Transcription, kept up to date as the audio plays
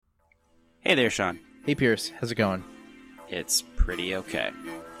Hey there, Sean. Hey, Pierce. How's it going? It's pretty okay.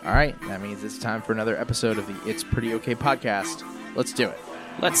 All right. That means it's time for another episode of the It's Pretty Okay podcast. Let's do it.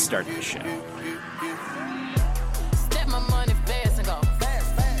 Let's start the show. Step my money fast and go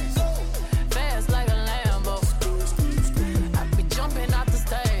fast, fast, fast like a Lambo. I be jumping out the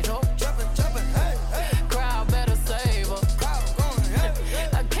stage, oh, jumping, hey, hey. Crowd better save her.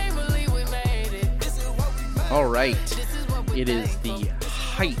 I can't believe we made it. This is what we made. All right. This is what we It is made. the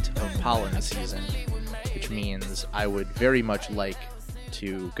height of pollen season, which means I would very much like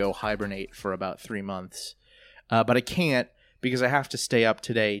to go hibernate for about 3 months. But I can't because I have to stay up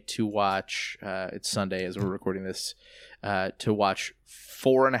today to watch, it's Sunday as we're recording this, to watch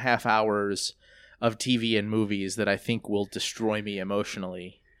 4.5 hours of TV and movies that I think will destroy me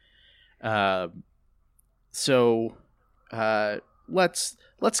emotionally. So let's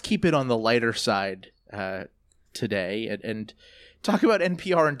keep it on the lighter side today and talk about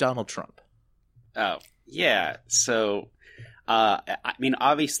NPR and Donald Trump. Oh, yeah. So, I mean,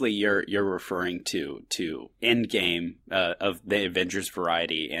 obviously, you're referring to Endgame of the Avengers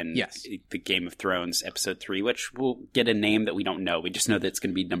variety and Yes. the Game of Thrones episode 3, which will get a name that we don't know. We just know that it's going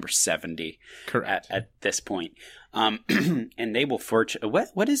to be number 70 Correct. at this point. And they will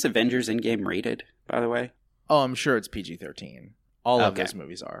what is Avengers Endgame rated, by the way? Oh, I'm sure it's PG-13. All of Okay. those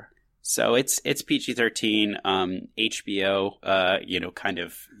movies are. So it's PG-13, HBO, kind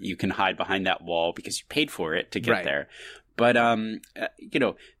of, you can hide behind that wall because you paid for it to get Right. there. But,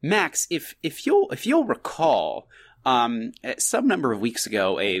 Max, if you'll recall, some number of weeks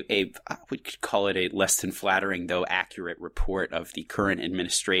ago, we could call it a less than flattering, though accurate report of the current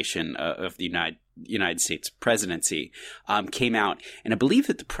administration of the United States presidency came out, and I believe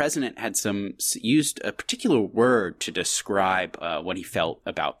that the president had used a particular word to describe what he felt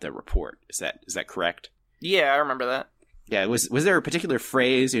about the report. Is that correct? Yeah, I remember that. Yeah. Was there a particular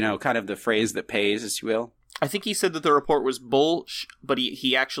phrase, kind of the phrase that pays, as you will? I think he said that the report was but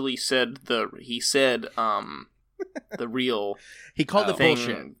he actually said the real He called it thing.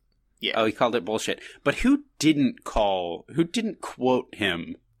 bullshit. Yeah. Oh, he called it bullshit. But who didn't quote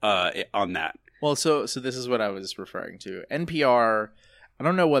him on that? Well, so this is what I was referring to. NPR, I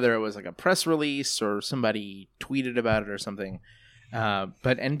don't know whether it was like a press release or somebody tweeted about it or something,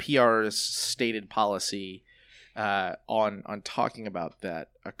 but NPR's stated policy on talking about that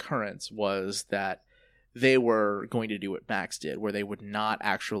occurrence was that they were going to do what Max did, where they would not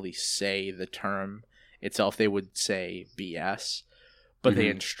actually say the term itself. They would say BS, but they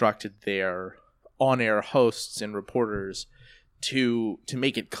instructed their on-air hosts and reporters to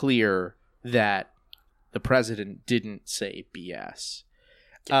make it clear that the president didn't say BS.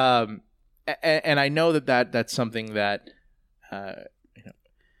 And I know that's something that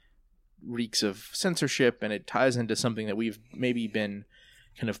reeks of censorship, and it ties into something that we've maybe been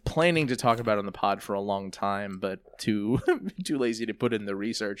kind of planning to talk about on the pod for a long time, but too lazy to put in the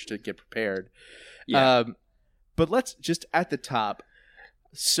research to get prepared. Yeah. But let's just at the top,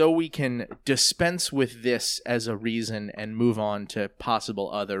 so we can dispense with this as a reason and move on to possible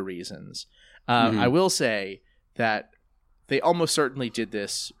other reasons. I will say that they almost certainly did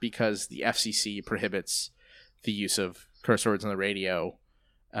this because the FCC prohibits the use of curse words on the radio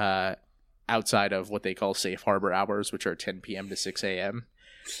outside of what they call safe harbor hours, which are 10 p.m. to 6 a.m.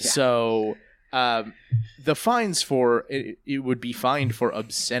 Yeah. So the fines for it would be fined for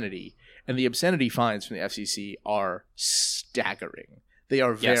obscenity, and the obscenity fines from the FCC are staggering. They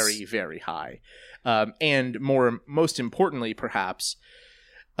are very, very high. And most importantly, perhaps,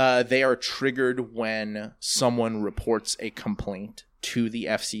 they are triggered when someone reports a complaint to the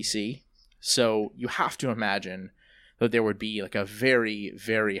FCC. So you have to imagine that there would be like a very,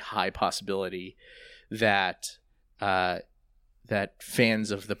 very high possibility that that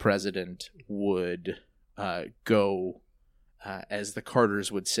fans of the president would go, as the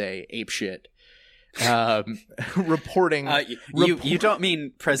Carters would say, apeshit. Reporting. You don't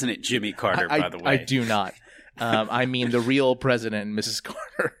mean President Jimmy Carter, by the way. I do not. I mean the real president and Mrs.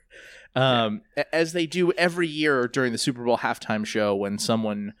 Carter. As they do every year during the Super Bowl halftime show when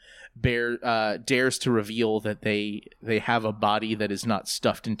someone dares to reveal that they have a body that is not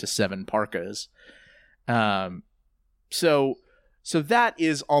stuffed into 7 parkas. So that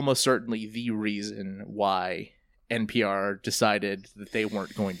is almost certainly the reason why NPR decided that they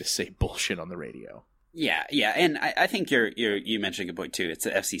weren't going to say bullshit on the radio. Yeah, and I think you mentioned a good point too. It's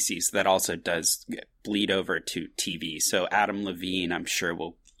the FCC, so that also does bleed over to TV. So Adam Levine, I'm sure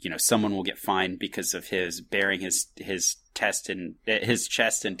someone will get fined because of his bearing his chest and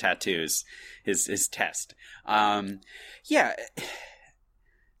tattoos, his test. Yeah.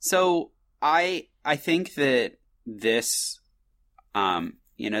 So I think that this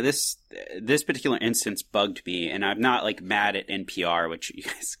this particular instance bugged me, and I'm not like mad at NPR, which you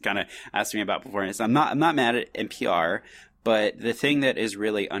guys kind of asked me about before. I'm not mad at NPR, but the thing that is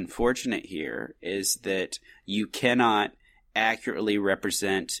really unfortunate here is that you cannot accurately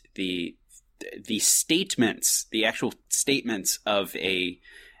represent the statements, the actual statements of a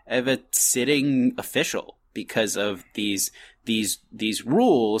sitting official because of these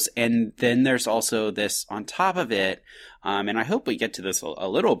rules. And then there's also this on top of it, and I hope we get to this a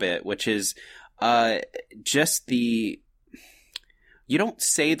little bit, which is just you don't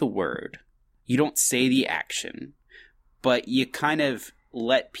say the word, you don't say the action, but you kind of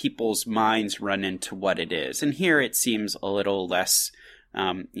let people's minds run into what it is. And here it seems a little less,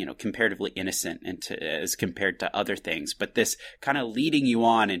 comparatively innocent as compared to other things. But this kind of leading you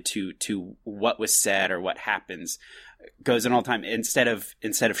on into what was said or what happens goes in all the time instead of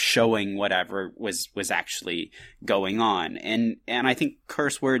showing whatever was actually going on. And I think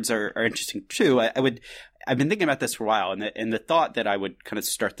curse words are interesting too. I've been thinking about this for a while, and the thought that I would kind of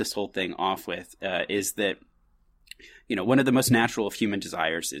start this whole thing off with is that, one of the most natural of human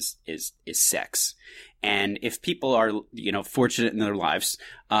desires is sex. And if people are, fortunate in their lives,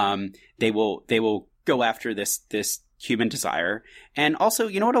 they will go after this human desire. And also,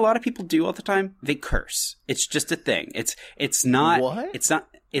 you know what a lot of people do all the time? They curse. It's just a thing. It's not, what?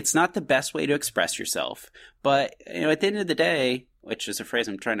 It's not the best way to express yourself. But, at the end of the day, which is a phrase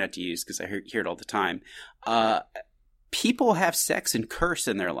I'm trying not to use because I hear it all the time, people have sex and curse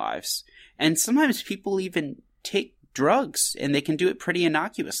in their lives. And sometimes people even take drugs, and they can do it pretty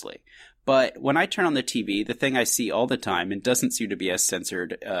innocuously. But when I turn on the TV, the thing I see all the time, and doesn't seem to be as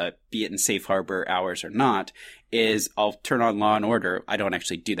censored, be it in safe harbor hours or not, is I'll turn on Law and Order. I don't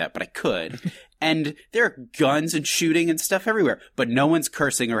actually do that, but I could. And there are guns and shooting and stuff everywhere, but no one's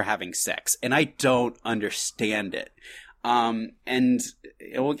cursing or having sex. And I don't understand it. And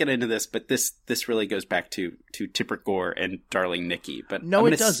we'll get into this, but this really goes back to Tipper Gore and Darling Nikki. But no,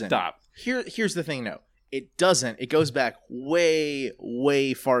 I'm it doesn't. Stop. Here's the thing, no. It doesn't. It goes back way,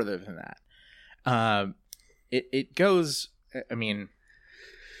 way farther than that. It goes, I mean,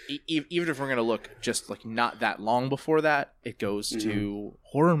 even if we're going to look just like not that long before that, it goes to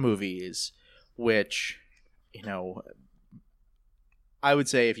horror movies, which, I would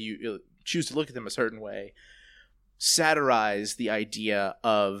say if you choose to look at them a certain way, satirize the idea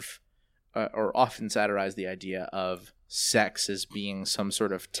of, or often satirize the idea of sex as being some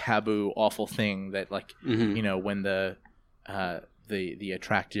sort of taboo, awful thing that, like, when the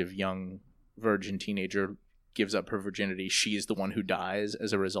attractive young virgin teenager gives up her virginity, she's the one who dies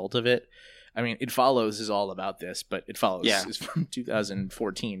as a result of it. I mean, It Follows is all about this, but It Follows is from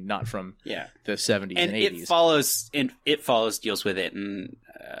 2014, not from the 70s and 80s. It Follows deals with it in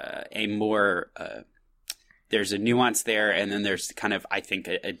a more there's a nuance there, and then there's kind of, I think,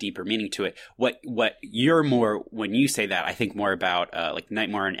 a deeper meaning to it. What you're more, when you say that, I think more about like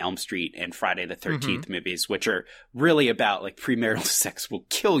Nightmare on Elm Street and Friday the 13th movies, which are really about like premarital sex will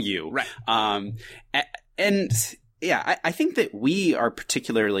kill you. Right. And yeah, I think that we are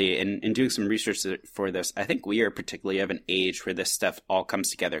particularly, in doing some research for this, I think we are particularly of an age where this stuff all comes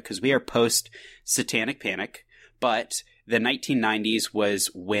together, because we are post Satanic Panic, but the 1990s was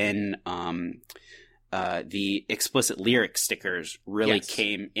when the explicit lyric stickers really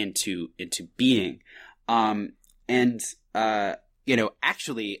came into being.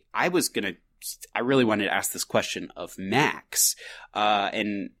 Actually, I really wanted to ask this question of Max.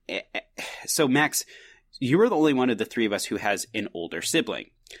 So Max, you were the only one of the three of us who has an older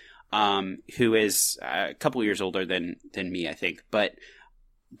sibling, who is a couple years older than me, I think. But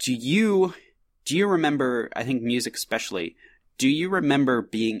do you remember, I think music especially, do you remember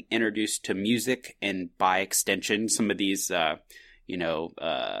being introduced to music and by extension some of these,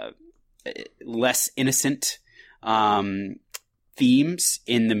 less innocent themes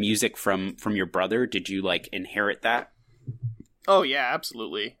in the music from your brother? Did you like inherit that? Oh yeah,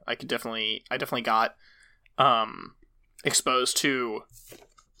 absolutely. I definitely got exposed to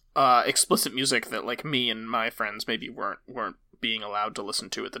explicit music that like me and my friends maybe weren't being allowed to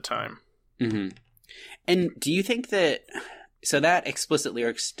listen to at the time. Mm-hmm. And do you think that? So that explicit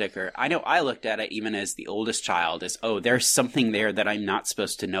lyrics sticker, I know I looked at it even as the oldest child as, there's something there that I'm not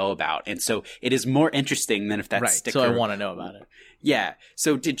supposed to know about. And so it is more interesting than if that sticker. So I want to know about it. Yeah.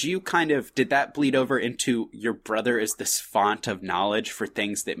 So did that bleed over into your brother as this font of knowledge for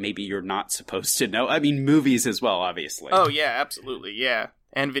things that maybe you're not supposed to know? I mean, movies as well, obviously. Oh, yeah, absolutely. Yeah.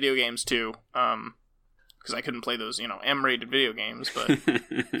 And video games too. Because I couldn't play those, M-rated video games, but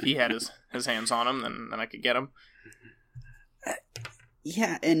if he had his hands on them, then I could get them.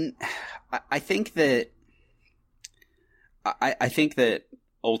 Yeah, and I think that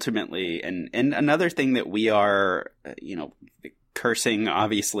ultimately, and another thing that we are, cursing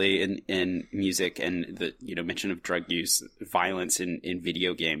obviously in music, and the mention of drug use, violence in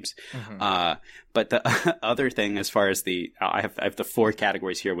video games. But the other thing, as far as I have the 4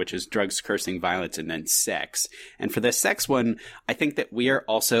 categories here, which is drugs, cursing, violence, and then sex. And for the sex one, I think that we are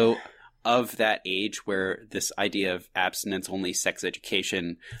also of that age where this idea of abstinence-only sex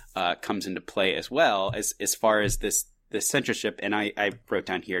education comes into play as well, as far as this censorship. And I wrote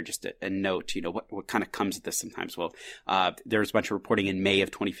down here just a note, what kind of comes with this sometimes. Well, there was a bunch of reporting in May of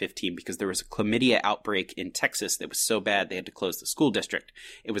 2015 because there was a chlamydia outbreak in Texas that was so bad they had to close the school district.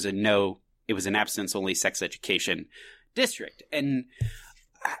 It was an abstinence-only sex education district. And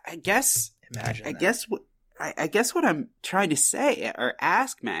I guess what I'm trying to say or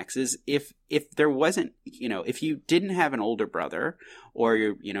ask, Max, is if there wasn't, if you didn't have an older brother, or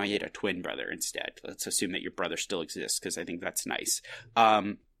you had a twin brother instead, let's assume that your brother still exists, because I think that's nice.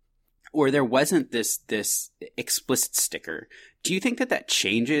 Or there wasn't this explicit sticker. Do you think that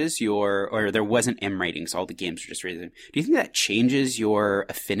changes or there wasn't M ratings, all the games are just rated? Do you think that changes your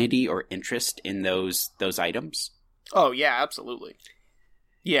affinity or interest in those items? Oh yeah, absolutely.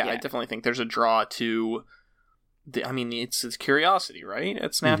 Yeah, I definitely think there's a draw to it's curiosity, right?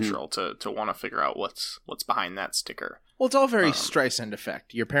 It's natural to want to figure out what's behind that sticker. Well, it's all very Streisand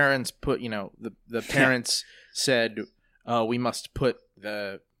effect. Your parents put, the parents said, we must put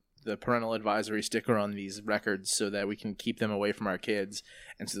the parental advisory sticker on these records so that we can keep them away from our kids.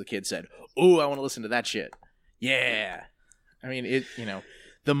 And so the kid said, "Oh, I want to listen to that shit." Yeah. I mean,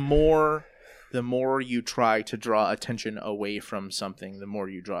 the more you try to draw attention away from something, the more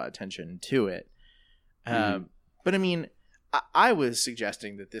you draw attention to it. But I mean, I was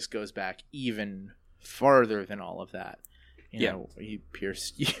suggesting that this goes back even farther than all of that.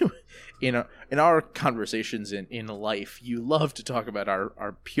 Pierce, in our conversations in life, you love to talk about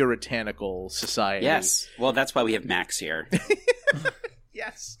our puritanical society. Yes. Well, that's why we have Max here.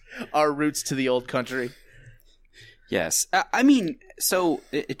 Yes. Our roots to the old country. Yes. So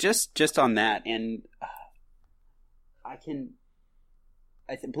just on that, and I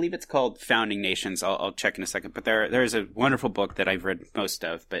believe it's called Founding Nations. I'll check in a second. But there is a wonderful book that I've read most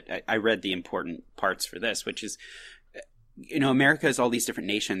of, but I read the important parts for this, which is, America is all these different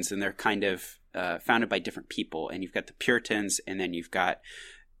nations, and they're kind of founded by different people. And you've got the Puritans, and then you've got,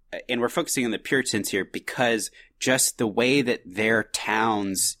 and we're focusing on the Puritans here because just the way that their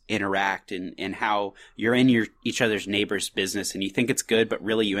towns interact and how you're in each other's neighbor's business and you think it's good, but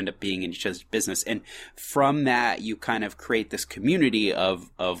really you end up being in each other's business. And from that, you kind of create this community of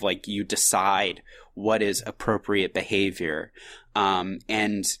like, you decide what is appropriate behavior. And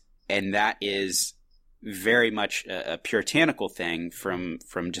that is very much a puritanical thing from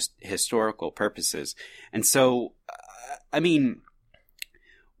just historical purposes. And so,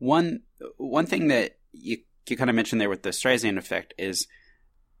 one thing that you kind of mentioned there with the Streisand effect is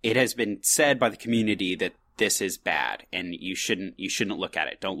it has been said by the community that this is bad and you shouldn't look at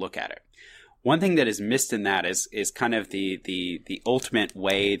it. Don't look at it. One thing that is missed in that is kind of the ultimate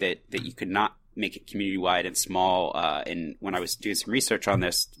way that you could not make it community wide and small. And when I was doing some research on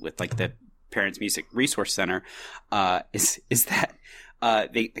this with like the Parents Music Resource Center, is that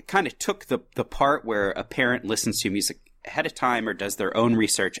they kind of took the part where a parent listens to music ahead of time or does their own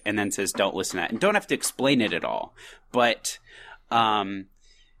research and then says don't listen to that and don't have to explain it at all, but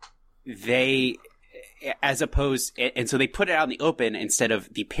they so they put it out in the open instead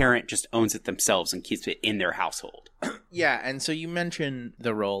of the parent just owns it themselves and keeps it in their household. Yeah, and so you mentioned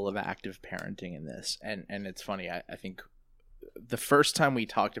the role of active parenting in this, and it's funny, I think the first time we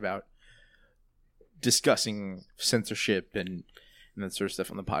talked about discussing censorship and that sort of stuff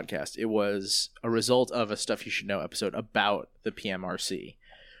on the podcast, it was a result of a Stuff You Should Know episode about the PMRC,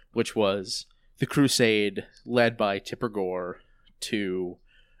 which was the crusade led by Tipper Gore to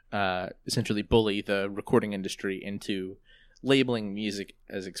essentially bully the recording industry into labeling music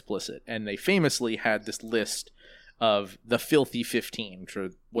as explicit. And they famously had this list of the filthy 15, which are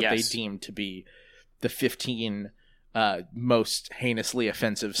what they deemed to be the 15 most heinously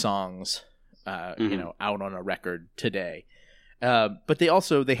offensive songs out on a record today. But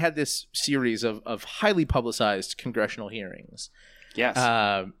they had this series of highly publicized congressional hearings. Yes.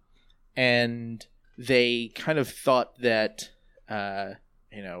 And they kind of thought that,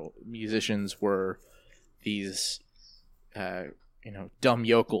 musicians were these, dumb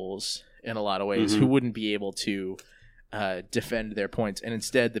yokels in a lot of ways who wouldn't be able to defend their points. And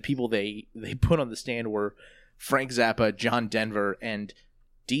instead, the people they put on the stand were Frank Zappa, John Denver, and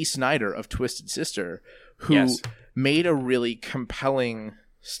Dee Snider of Twisted Sister, who made a really compelling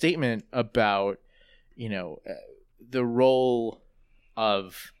statement about, the role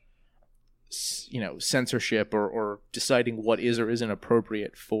of censorship or deciding what is or isn't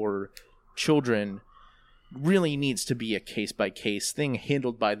appropriate for children really needs to be a case-by-case thing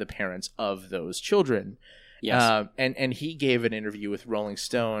handled by the parents of those children. Yes. And he gave an interview with Rolling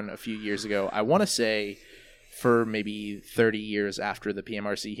Stone a few years ago, I want to say for maybe 30 years after the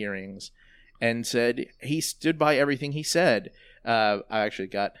PMRC hearings, and said he stood by everything he said. I actually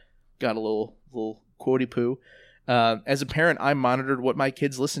got a little quotey poo. As a parent, I monitored what my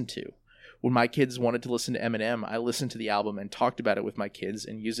kids listened to. When my kids wanted to listen to Eminem, I listened to the album and talked about it with my kids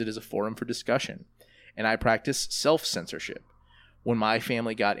and used it as a forum for discussion. And I practiced self-censorship. When my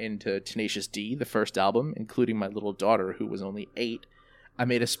family got into Tenacious D, the first album, including my little daughter, who was only 8, I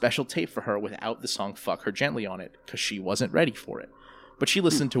made a special tape for her without the song Fuck Her Gently on it, because she wasn't ready for it. But she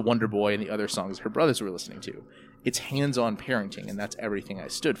listened to Wonder Boy and the other songs her brothers were listening to. It's hands-on parenting, and that's everything I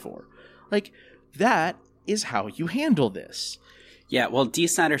stood for. Like, that is how you handle this. Yeah, well, Dee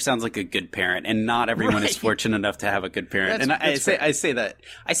Snider sounds like a good parent, and not everyone is fortunate enough to have a good parent. I say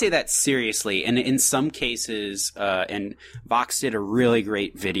that seriously. And in some cases, and Vox did a really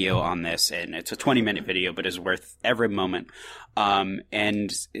great video on this, and it's a 20-minute video, but is worth every moment.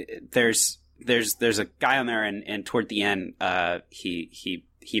 And there's a guy on there, and toward the end, he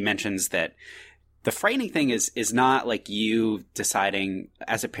mentions that the frightening thing is not like you deciding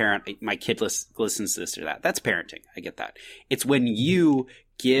as a parent, my kid listens to this or that. That's parenting. I get that. It's when you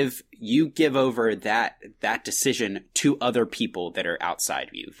give over that decision to other people that are outside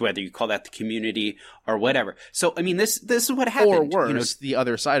of you, whether you call that the community or whatever. So, I mean, this is what happened. Or worse, the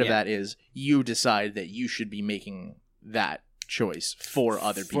other side of that is you decide that you should be making that choice for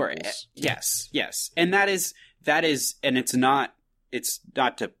other people. Yes. And that is, and it's not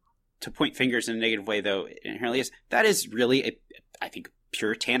to point fingers in a negative way, though it inherently is, that is really I think,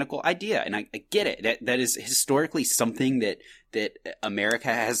 puritanical idea. And I get it. That is historically something that America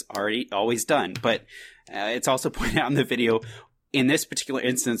has always done. But it's also pointed out in the video, in this particular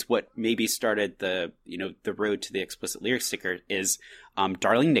instance, what maybe started the road to the explicit lyric sticker is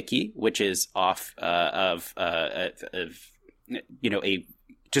Darling Nikki, which is off of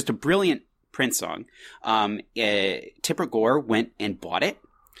just a brilliant Prince song. Tipper Gore went and bought it.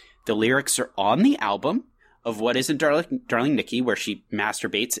 The lyrics are on the album of what is in Darling Nikki, where she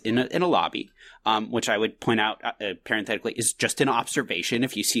masturbates in a lobby, which I would point out parenthetically is just an observation.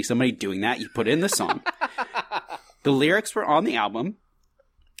 If you see somebody doing that, you put it in the song. The lyrics were on the album.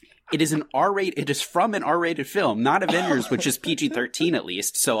 It is it is from an R-rated film, not Avengers, which is PG-13 at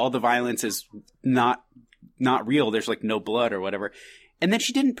least. So all the violence is not real. There's like no blood or whatever. And then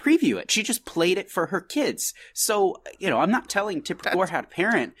she didn't preview it. She just played it for her kids. So, I'm not telling Tipper Gore how to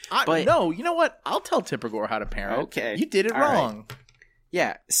parent. But no, you know what? I'll tell Tipper Gore how to parent. Okay. You did it wrong. Right.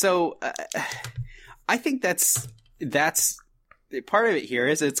 Yeah. So I think that's part of it here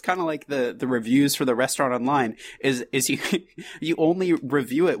is it's kind of like the reviews for the restaurant online is you only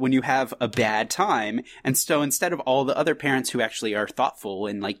review it when you have a bad time. And so instead of all the other parents who actually are thoughtful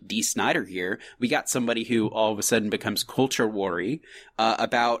and like Dee Snider here, we got somebody who all of a sudden becomes culture worry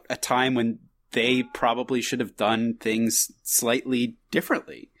about a time when they probably should have done things slightly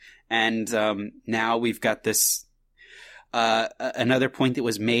differently. And now we've got this another point that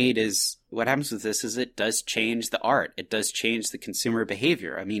was made is what happens with this is it does change the art. It does change the consumer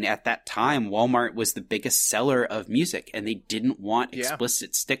behavior. I mean, at that time, Walmart was the biggest seller of music and they didn't we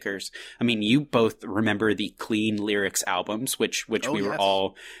explicit stickers. I mean, you both remember the Clean Lyrics albums, which we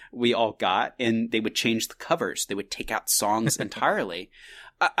all got, and they would change the covers. They would take out songs entirely.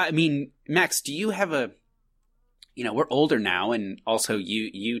 I mean, Max, do you have we're older now, and also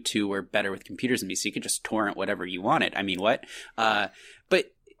you two were better with computers than me, so you could just torrent whatever you wanted. I mean, what?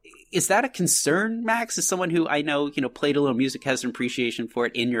 But is that a concern, Max? As someone who I know, played a little music, has an appreciation for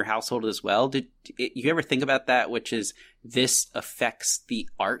it in your household as well. Did you ever think about that, which is this affects the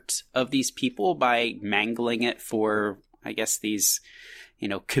art of these people by mangling it for, I guess, these,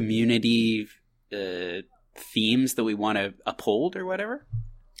 community themes that we want to uphold or whatever?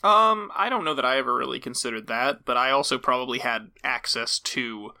 I don't know that I ever really considered that, but I also probably had access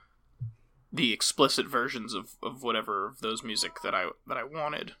to the explicit versions of whatever of those music that I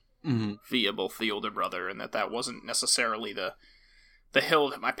wanted via both the older brother, and that wasn't necessarily the hill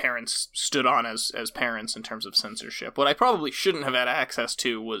that my parents stood on as parents in terms of censorship. What I probably shouldn't have had access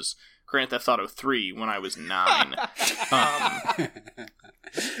to was Grand Theft Auto 3 when I was 9.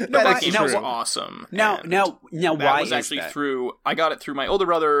 That was awesome. Now, why was actually through? I got it through my older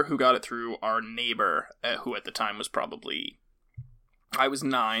brother, who got it through our neighbor, who at the time was probably. I was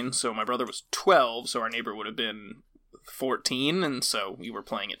 9, so my brother was 12, so our neighbor would have been 14, and so we were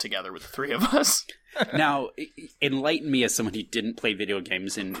playing it together with the three of us. Now, enlighten me as someone who didn't play video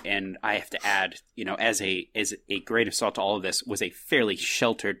games, and I have to add, as a grain of salt to all of this, was a fairly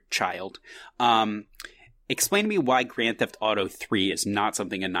sheltered child. Explain to me why Grand Theft Auto 3 is not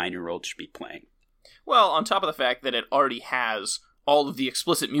something a 9-year-old should be playing. Well, on top of the fact that it already has all of the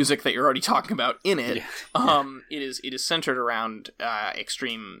explicit music that you're already talking about in it, it is centered around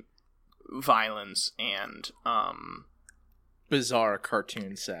extreme violence and bizarre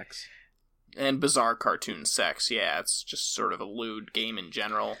cartoon sex. And bizarre cartoon sex, yeah. It's just sort of a lewd game in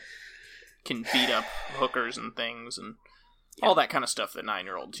general. Can beat up hookers and things and all that kind of stuff that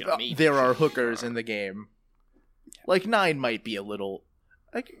 9-year-olds, meet. There are hookers in the game. Like, 9 might be a little...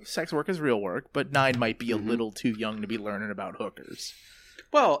 Like, sex work is real work, but 9 might be a little too young to be learning about hookers.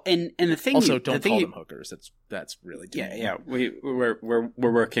 Well, and the thing... Also, don't call them hookers. That's really demeaning. Yeah. We're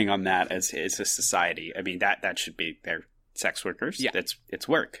working on that as a society. I mean, that should be their sex workers. Yeah. It's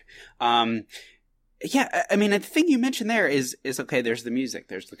work. Yeah, I mean, the thing you mentioned there is okay, there's the music,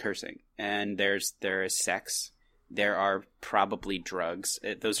 there's the cursing, and there is sex. There are probably drugs.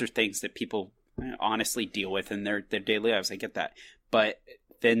 Those are things that people honestly deal with in their daily lives. I get that. But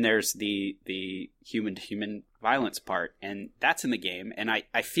then there's the human-to-human violence part, and that's in the game. And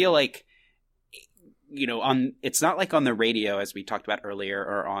I feel like, it's not like on the radio, as we talked about earlier,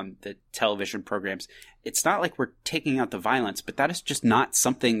 or on the television programs. It's not like we're taking out the violence, but that is just not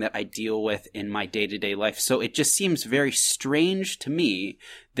something that I deal with in my day-to-day life. So it just seems very strange to me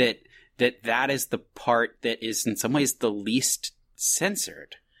that is the part that is in some ways the least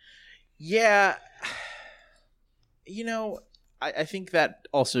censored. Yeah. I think that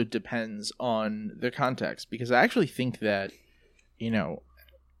also depends on the context, because I actually think that,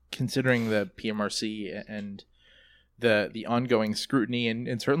 considering the PMRC and the ongoing scrutiny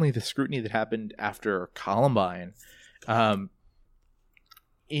and certainly the scrutiny that happened after Columbine,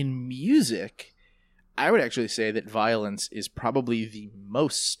 in music, I would actually say that violence is probably the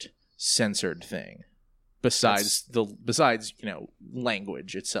most censored thing besides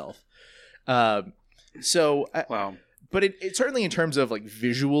language itself. Wow. But it certainly in terms of like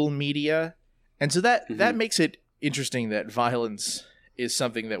visual media, and so that makes it interesting that violence is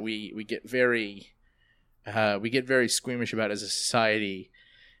something that we get very squeamish about as a society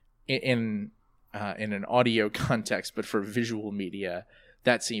in an audio context, but for visual media,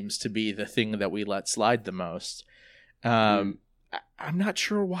 that seems to be the thing that we let slide the most. I'm not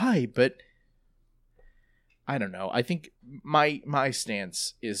sure why, but I don't know. I think my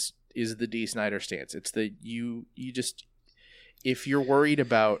stance is the Dee Snider stance. It's the you just, if you're worried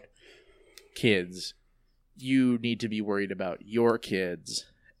about kids, you need to be worried about your kids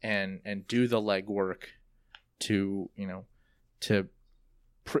and do the legwork to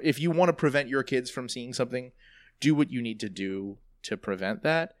if you want to prevent your kids from seeing something, do what you need to do to prevent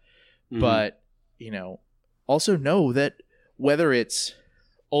that. But also know that whether it's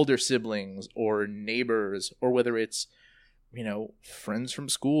older siblings or neighbors, or whether it's friends from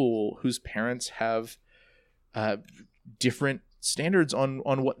school whose parents have different standards on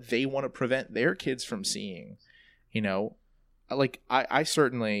what they want to prevent their kids from seeing, like I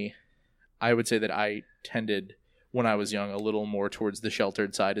certainly, I would say that I tended when I was young a little more towards the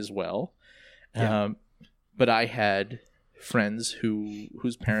sheltered side as well. Yeah. But I had friends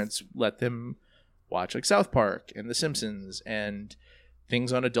whose parents let them watch like South Park and The Simpsons and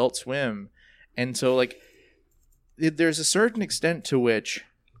things on Adult Swim. And so like there's a certain extent to which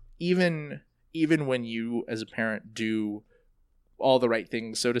even when you as a parent do all the right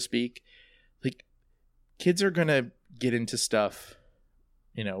things, so to speak, like kids are going to get into stuff,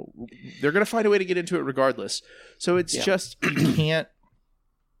 they're going to find a way to get into it regardless. So it's just, you can't,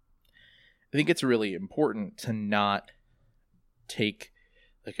 I think it's really important to not take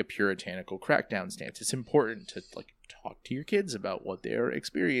like a puritanical crackdown stance. It's important to like talk to your kids about what they're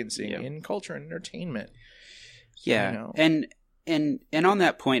experiencing in culture and entertainment. Yeah. And on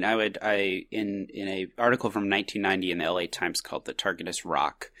that point, in a article from 1990 in the LA Times called "The Target is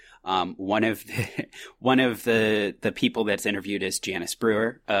Rock," one of the people that's interviewed is Janice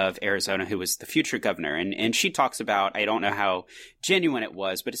Brewer of Arizona, who was the future governor, and she talks about, I don't know how genuine it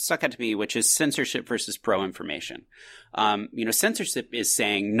was, but it stuck out to me, which is censorship versus pro-information. Censorship is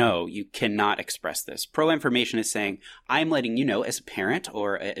saying, no, you cannot express this. Pro-information is saying, I'm letting you know as a parent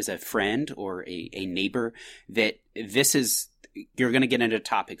or as a friend or a neighbor that this is, you're going to get into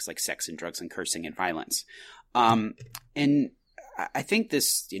topics like sex and drugs and cursing and violence. And I think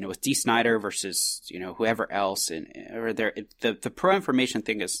this, with Dee Snider versus, whoever else, the pro-information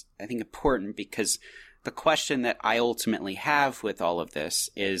thing is, I think, important, because the question that I ultimately have with all of this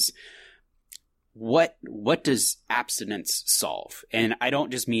is, what does abstinence solve? And I don't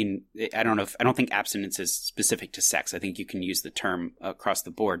just mean, I don't think abstinence is specific to sex. I think you can use the term across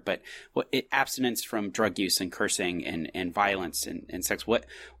the board, but abstinence from drug use and cursing and violence and sex, what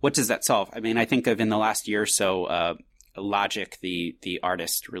does that solve? I mean, I think of in the last year or so, Logic, the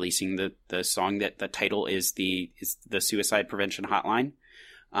artist, releasing the song that the title is the Suicide Prevention Hotline.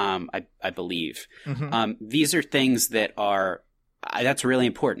 I believe. Mm-hmm. These are things that that's really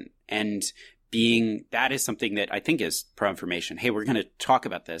important. And that is something that I think is pro-information. Hey, we're going to talk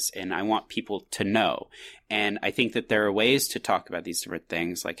about this and I want people to know. And I think that there are ways to talk about these different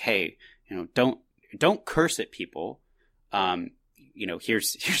things like, hey, don't curse at people.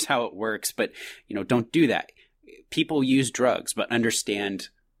 Here's how it works, but don't do that. People use drugs, but understand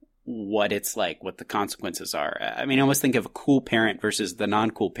what it's like, what the consequences are. I mean, I almost think of a cool parent versus the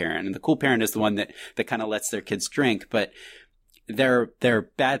non-cool parent. And the cool parent is the one that kind of lets their kids drink, but there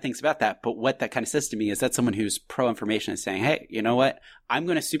are bad things about that. But what that kind of says to me is that someone who's pro-information is saying, hey, you know what? I'm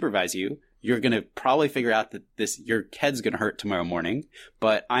going to supervise you. You're going to probably figure out that your head's going to hurt tomorrow morning,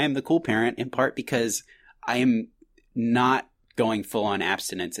 but I am the cool parent in part because I am not going full on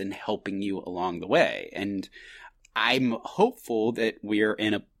abstinence and helping you along the way. And I'm hopeful that we're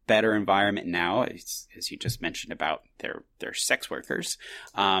in a better environment now, as you just mentioned about their sex workers,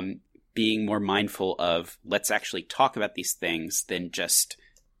 being more mindful of let's actually talk about these things than just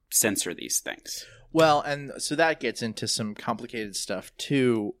censor these things. Well, and so that gets into some complicated stuff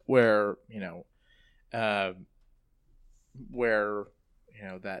too, where that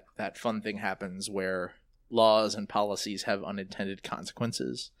fun thing happens where laws and policies have unintended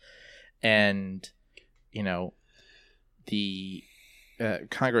consequences, and the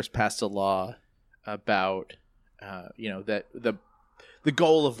Congress passed a law about that the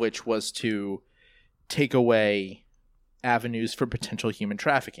goal of which was to take away avenues for potential human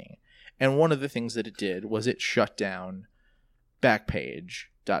trafficking. And one of the things that it did was it shut down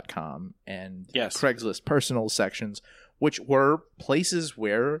Backpage.com and Craigslist personal sections, which were places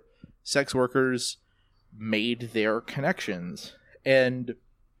where sex workers made their connections. And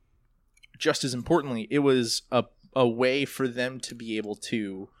just as importantly, it was a way for them to be able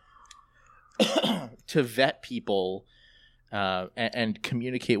to vet people and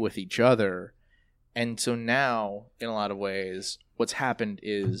communicate with each other. And so now, in a lot of ways, what's happened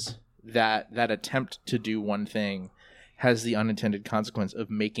is that attempt to do one thing has the unintended consequence of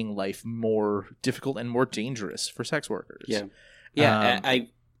making life more difficult and more dangerous for sex workers. To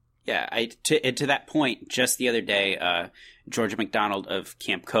that point, just the other day, Georgia McDonald of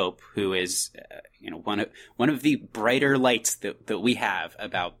Camp Cope, who is one of the brighter lights that we have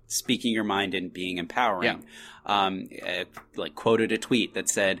about speaking your mind and being empowering, quoted a tweet that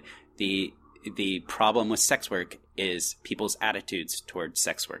said the problem with sex work is people's attitudes towards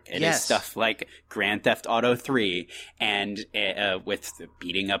sex work. It is stuff like Grand Theft Auto 3 and with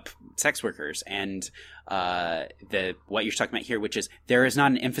beating up sex workers and what you're talking about here, which is there is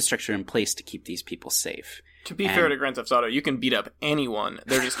not an infrastructure in place to keep these people safe. To be fair to Grand Theft Auto, you can beat up anyone.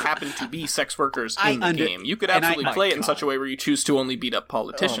 There just happen to be sex workers in the game. You could absolutely play it in such a way where you choose to only beat up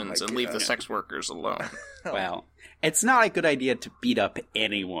politicians and leave the sex workers alone. Well, it's not a good idea to beat up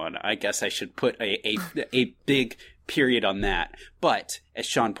anyone. I guess I should put a big period on that. But, as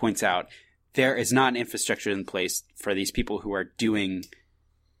Sean points out, there is not an infrastructure in place for these people who are doing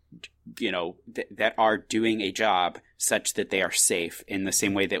that are doing a job such that they are safe in the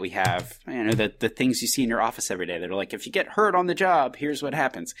same way that we have, the things you see in your office every day that are like, if you get hurt on the job, here's what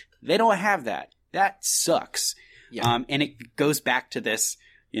happens. They don't have that. That sucks. Yeah. And it goes back to this,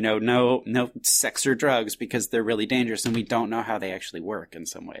 no sex or drugs because they're really dangerous and we don't know how they actually work in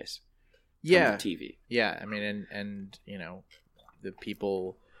some ways. Yeah. On the TV. Yeah. I mean, and the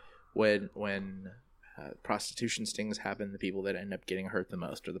people when prostitution stings happen, the people that end up getting hurt the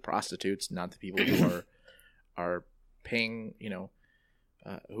most are the prostitutes, not the people who are paying,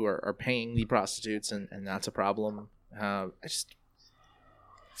 who are paying the prostitutes, and that's a problem.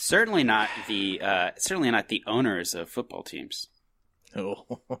 Certainly not the owners of football teams. Oh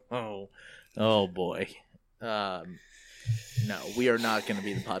boy. No, we are not going to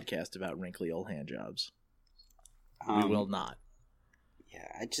be the podcast about wrinkly old hand jobs. We will not.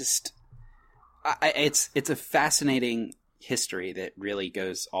 Yeah, it's a fascinating history that really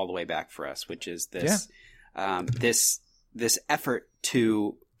goes all the way back for us, which is this this effort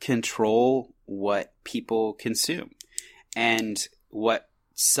to control what people consume. And what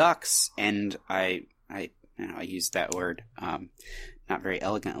sucks, and I use that word not very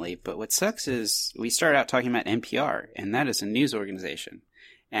elegantly, but what sucks is we started out talking about NPR, and that is a news organization.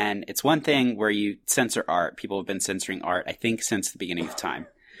 And it's one thing where you censor art. People have been censoring art, I think, since the beginning of time.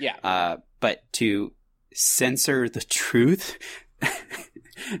 Yeah. But to censor the truth,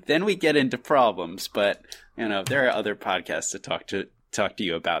 then we get into problems. But there are other podcasts to talk to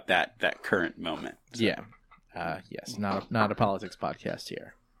you about that current moment. So. Yeah. Yes. Not a politics podcast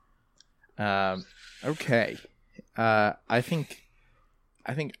here. Okay. I think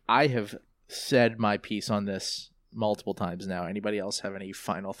I have said my piece on this multiple times now. Anybody else have any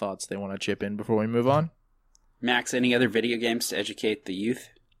final thoughts they want to chip in before we move on? Max, any other video games to educate the youth?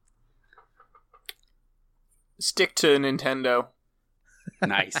 Stick to Nintendo.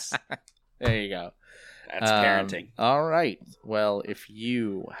 Nice. There you go. That's parenting. All right. Well, if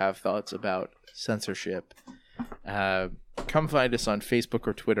you have thoughts about censorship, come find us on Facebook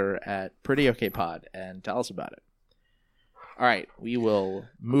or Twitter at Pretty Okay Pod and tell us about it. All right. We will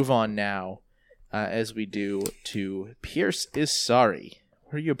move on now, as we do, to Pierce is Sorry.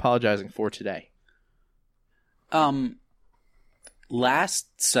 What are you apologizing for today?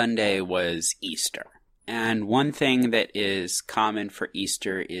 Last Sunday was Easter, and one thing that is common for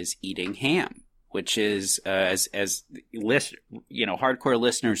Easter is eating ham, which is, as hardcore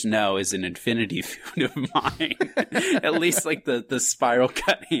listeners know, is an infinity food of mine. At least like the spiral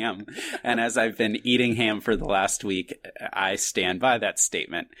cut ham. And as I've been eating ham for the last week, I stand by that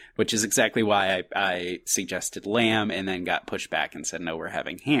statement, which is exactly why I suggested lamb and then got pushed back and said, no, we're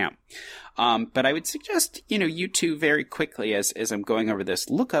having ham. But I would suggest, you two very quickly, as I'm going over this,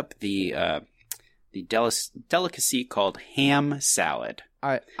 look up the delicacy called ham salad.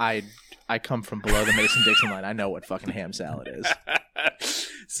 I come from below the Mason-Dixon line. I know what fucking ham salad is.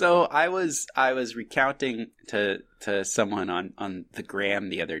 So I was recounting to someone on the gram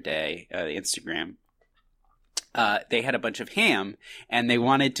the other day, the Instagram. They had a bunch of ham, and they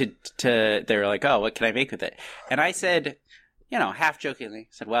wanted to. They were like, "Oh, what can I make with it?" And I said, half jokingly,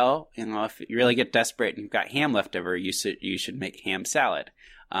 said, "Well, if you really get desperate and you've got ham left over, you should make ham salad."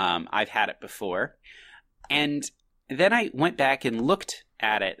 I've had it before, and then I went back and looked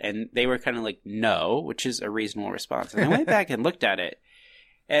at it, and they were kind of like, no, which is a reasonable response. And I went back and looked at it,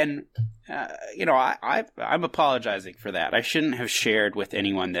 and I'm apologizing for that. I shouldn't have shared with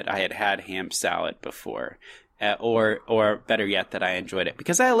anyone that I had ham salad before, or better yet, that I enjoyed it,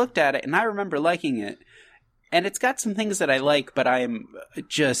 because I looked at it and I remember liking it, and it's got some things that I like, but I'm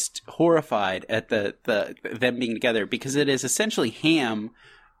just horrified at the them being together, because it is essentially ham.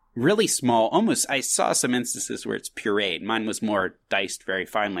 Really small, almost. I saw some instances where it's pureed. Mine was more diced very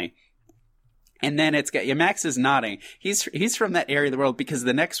finely. And then it's got, Max is nodding. He's from that area of the world, because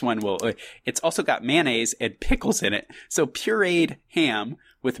the next one it's also got mayonnaise and pickles in it. So pureed ham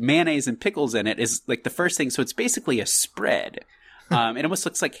with mayonnaise and pickles in it is like the first thing. So it's basically a spread. It almost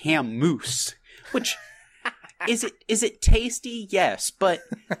looks like ham mousse, which is it tasty? Yes, but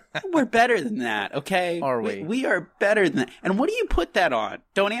we're better than that, okay? Are we? We are better than that. And what do you put that on?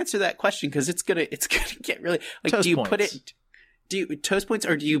 Don't answer that question, because it's gonna get really like. Toast do you points. put it? Do you toast points,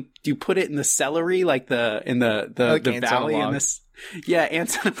 or do you put it in the celery, like the valley in this? Yeah,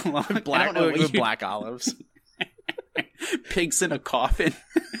 ants on a log. Black olives. Pigs in a coffin.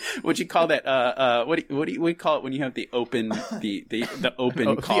 What'd you call that? What do you call it when you have the open the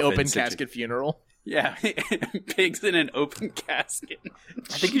open coffin? The open casket funeral. Yeah, pigs in an open casket.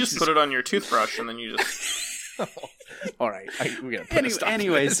 I think you just put it on your toothbrush and then you just. All right, we gotta put a stop to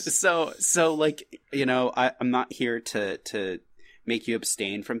anyways, this. so like I'm not here to make you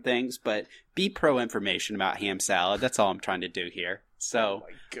abstain from things, but be pro information about ham salad. That's all I'm trying to do here. So,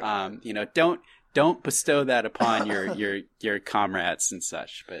 don't bestow that upon your comrades and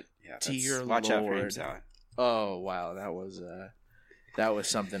such. But yeah, Dear watch out for ham Lord. salad. Oh wow, that was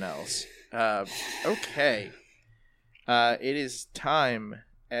something else. Okay. It is time,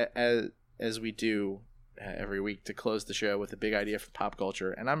 as we do every week, to close the show with a big idea for pop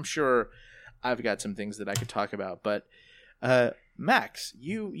culture. And I'm sure I've got some things that I could talk about. But Max,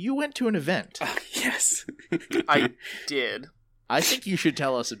 you went to an event. Yes. I did. I think you should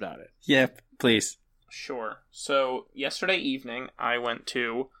tell us about it. Yeah, please. Sure. So, yesterday evening, I went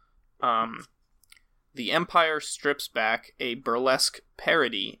to The Empire Strips Back, a burlesque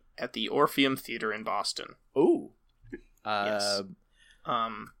parody at the Orpheum Theater in Boston. Ooh. Yes.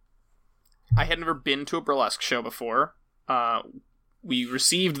 I had never been to a burlesque show before. We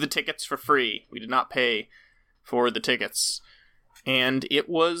received the tickets for free. We did not pay for the tickets. And it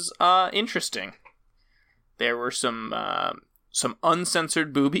was interesting. There were some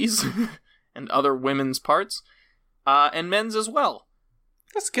uncensored boobies and other women's parts, and men's as well.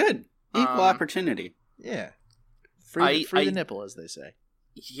 That's good. Equal opportunity. Yeah. Free the nipple, as they say.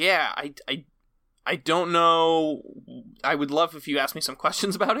 Yeah, I don't know. I would love if you asked me some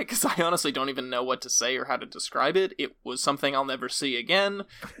questions about it, because I honestly don't even know what to say or how to describe it. It was something I'll never see again.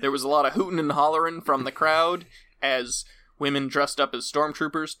 There was a lot of hooting and hollering from the crowd as women dressed up as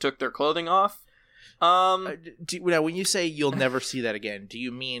stormtroopers took their clothing off. Now, when you say you'll never see that again, do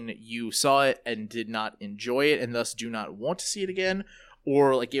you mean you saw it and did not enjoy it and thus do not want to see it again?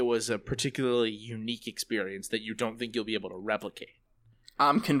 Or like it was a particularly unique experience that you don't think you'll be able to replicate?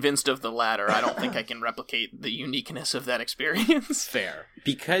 I'm convinced of the latter. I don't think I can replicate the uniqueness of that experience. Fair.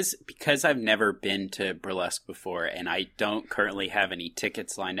 Because I've never been to burlesque before and I don't currently have any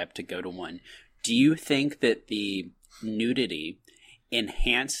tickets lined up to go to one, do you think that the nudity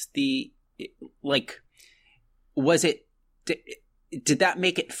enhanced the, like, was it, did that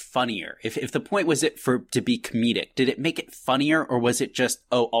make it funnier? If the point was to be comedic, did it make it funnier, or was it just,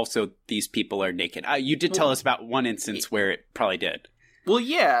 oh, also these people are naked? You did tell us about one instance where it probably did. Well,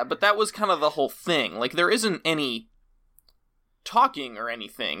 yeah, but that was kind of the whole thing. Like, there isn't any talking or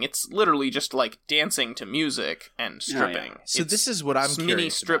anything. It's literally just, like, dancing to music and stripping. Oh, yeah. So this is what I'm curious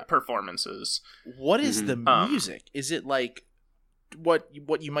mini strip about. performances. What is the music? Is it like what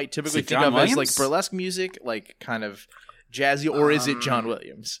you might typically Is it think John of Williams? as like burlesque music, like kind of jazzy, or is it John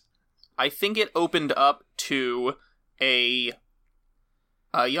Williams? I think it opened up to a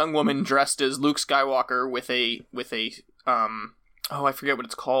young woman dressed as Luke Skywalker with a I forget what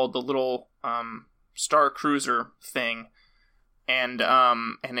it's called, the little Star Cruiser thing, and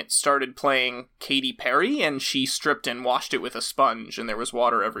it started playing Katy Perry, and she stripped and washed it with a sponge, and there was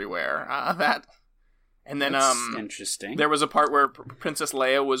water everywhere. And then That's interesting. there was a part where Princess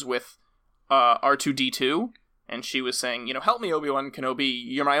Leia was with R2-D2, and she was saying, help me, Obi-Wan Kenobi,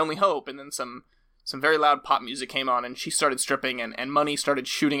 you're my only hope. And then some very loud pop music came on, and she started stripping, and money started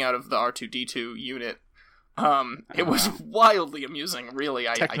shooting out of the R2-D2 unit. It was wildly amusing, really.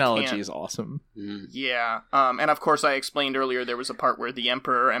 Technology I can't. is awesome. Yeah. And of course, I explained earlier there was a part where the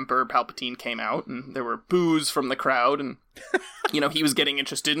Emperor Palpatine came out, and there were boos from the crowd, and he was getting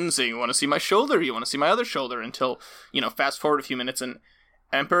interested in saying, you want to see my shoulder? You want to see my other shoulder? Until, fast forward a few minutes, and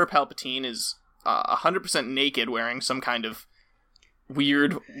Emperor Palpatine is 100% naked, wearing some kind of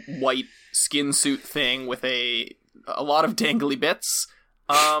weird white skin suit thing with a lot of dangly bits,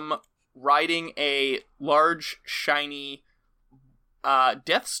 riding a large, shiny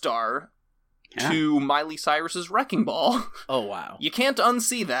Death Star to Miley Cyrus's Wrecking Ball. Oh wow! You can't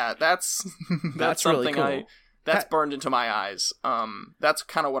unsee that. That's That's something really cool. That's burned into my eyes. That's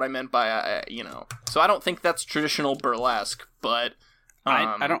kind of what I meant by So I don't think that's traditional burlesque, but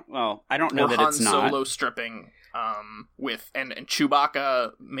I don't know that Han it's not. Solo stripping with and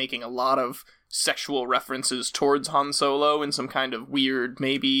Chewbacca making a lot of sexual references towards Han Solo in some kind of weird,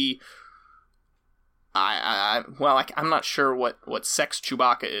 maybe I'm not sure what sex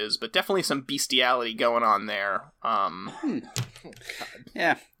Chewbacca is, but definitely some bestiality going on there.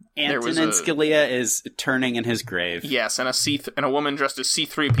 Yeah. Antonin Scalia is turning in his grave. Yes, and a woman dressed as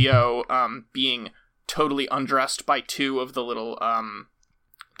C-3PO being totally undressed by two of the little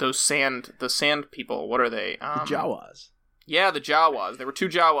the sand people. What are they? The Jawas. Yeah, the Jawas. There were two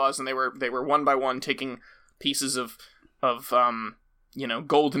Jawas, and they were one by one taking pieces of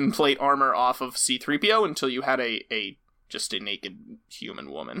golden plate armor off of C-3PO until you had just a naked human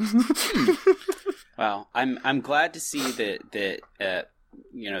woman. Well, I'm glad to see that the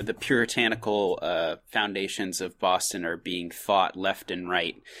puritanical foundations of Boston are being fought left and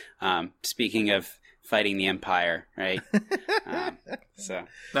right. Speaking of fighting the Empire, right? So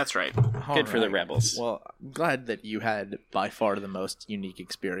that's right. Good for the rebels. Well, I'm glad that you had by far the most unique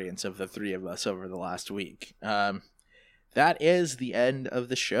experience of the three of us over the last week. That is the end of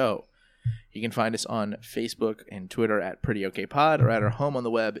the show. You can find us on Facebook and Twitter at Pretty Okay Pod, or at our home on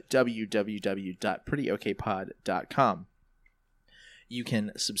the web, www.prettyokpod.com. You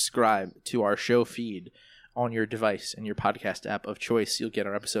can subscribe to our show feed on your device and your podcast app of choice. You'll get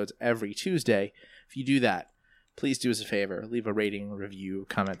our episodes every Tuesday. If you do that, please do us a favor. Leave a rating, review,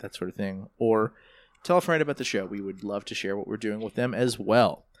 comment, that sort of thing. Or tell a friend about the show. We would love to share what we're doing with them as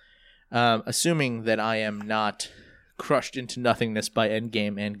well. Assuming that I am not crushed into nothingness by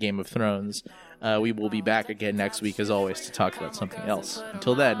Endgame and Game of Thrones, we will be back again next week, as always, to talk about something else.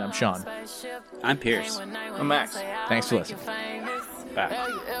 Until then, I'm Sean. I'm Pierce. I'm Max. Thanks for listening. Bye. Have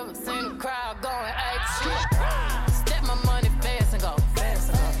you ever seen the crowd going ape shit?